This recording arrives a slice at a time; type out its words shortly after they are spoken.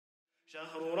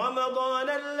شهر رمضان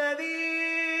الذي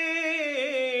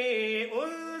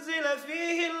أنزل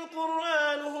فيه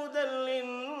القرآن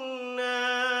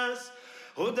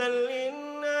هدى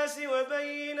للناس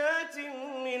وبينات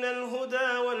من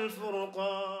الهدى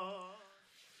والفرقان.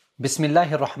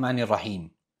 Bismillahir Rahmanir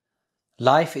Rahim.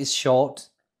 Life is short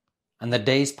and the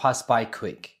days pass by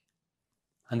quick.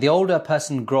 And the older a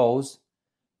person grows,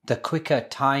 the quicker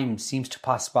time seems to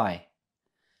pass by.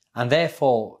 And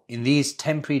therefore, in these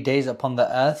temporary days upon the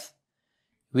earth,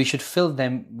 we should fill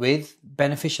them with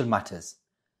beneficial matters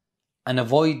and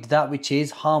avoid that which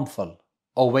is harmful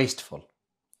or wasteful.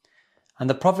 And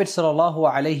the Prophet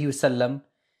ﷺ,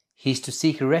 he is to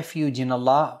seek refuge in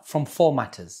Allah from four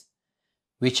matters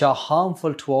which are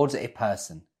harmful towards a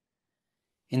person.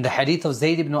 In the hadith of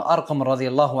Zayd ibn Arqam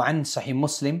radiallahu anhu, Sahih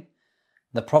Muslim,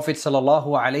 the Prophet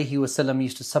ﷺ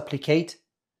used to supplicate,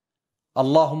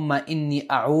 Allahumma inni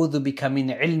a'udhu bika min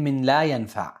ilmin la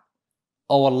yanfa'.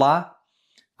 O Allah,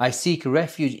 I seek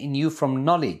refuge in you from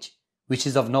knowledge which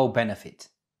is of no benefit.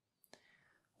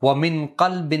 Wa min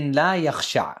qalbin la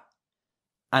yakhsha'.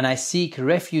 And I seek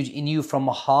refuge in you from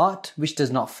a heart which does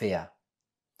not fear.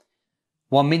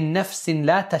 Wa min nafsin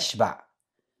la tashba'.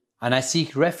 And I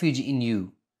seek refuge in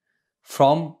you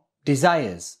from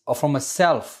desires or from a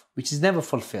self which is never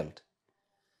fulfilled.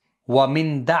 Wa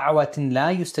min da'watin la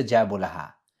yustajabu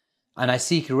laha. And I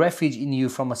seek refuge in you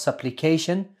from a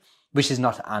supplication which is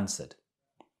not answered.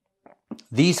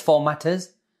 These four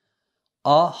matters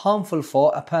are harmful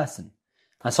for a person.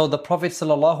 And so the Prophet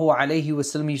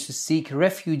ﷺ used to seek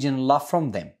refuge in Allah from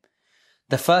them.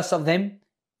 The first of them,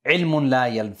 ilmun la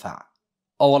yanfa'.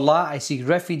 O Allah, I seek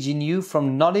refuge in you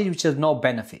from knowledge which has no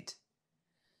benefit.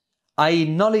 i.e.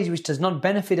 knowledge which does not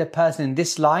benefit a person in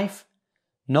this life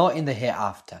nor in the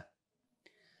hereafter.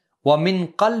 Wa min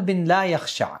qalbin la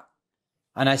yakhsha'.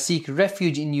 And I seek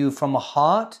refuge in you from a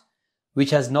heart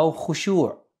which has no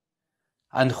khushu'.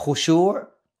 And khushu'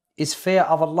 is fear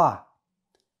of Allah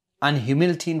and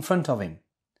humility in front of Him.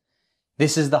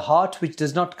 This is the heart which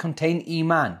does not contain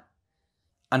iman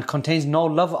and contains no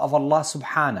love of Allah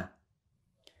subhanahu.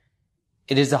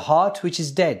 It is a heart which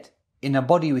is dead in a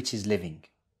body which is living.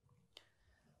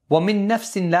 Wa min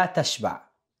nafsin la tashba'.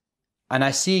 And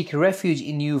I seek refuge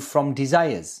in you from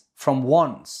desires, from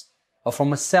wants, or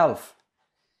from a self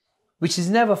which is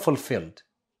never fulfilled,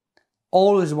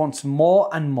 always wants more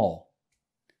and more.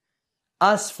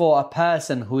 As for a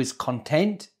person who is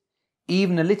content,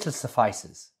 even a little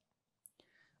suffices.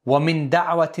 Wa min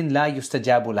da'watin la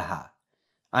yustajabu laha.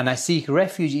 And I seek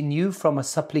refuge in you from a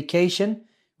supplication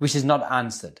which is not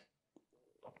answered.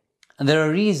 And there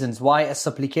are reasons why a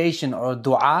supplication or a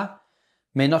dua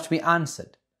may not be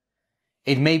answered.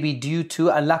 It may be due to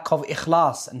a lack of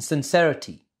ikhlas and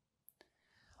sincerity,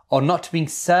 or not being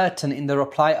certain in the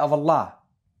reply of Allah,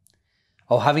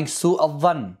 or having su'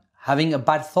 al-dhann, having a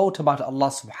bad thought about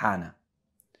Allah subhanahu.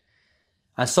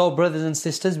 And so, brothers and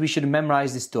sisters, we should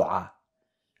memorize this dua,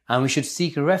 and we should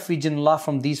seek refuge in Allah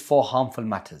from these four harmful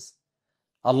matters.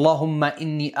 Allahumma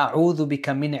inni a'udhu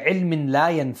bika min ilmin la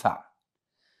yanfa',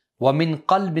 wa min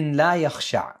qalbin la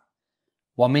yakhsha',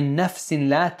 wa min nafsin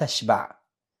la tashba',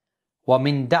 wa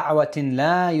min da'watin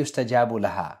la yustajabu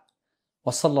laha.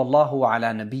 Wa sallallahu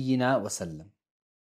ala nabiyyina wa sallam.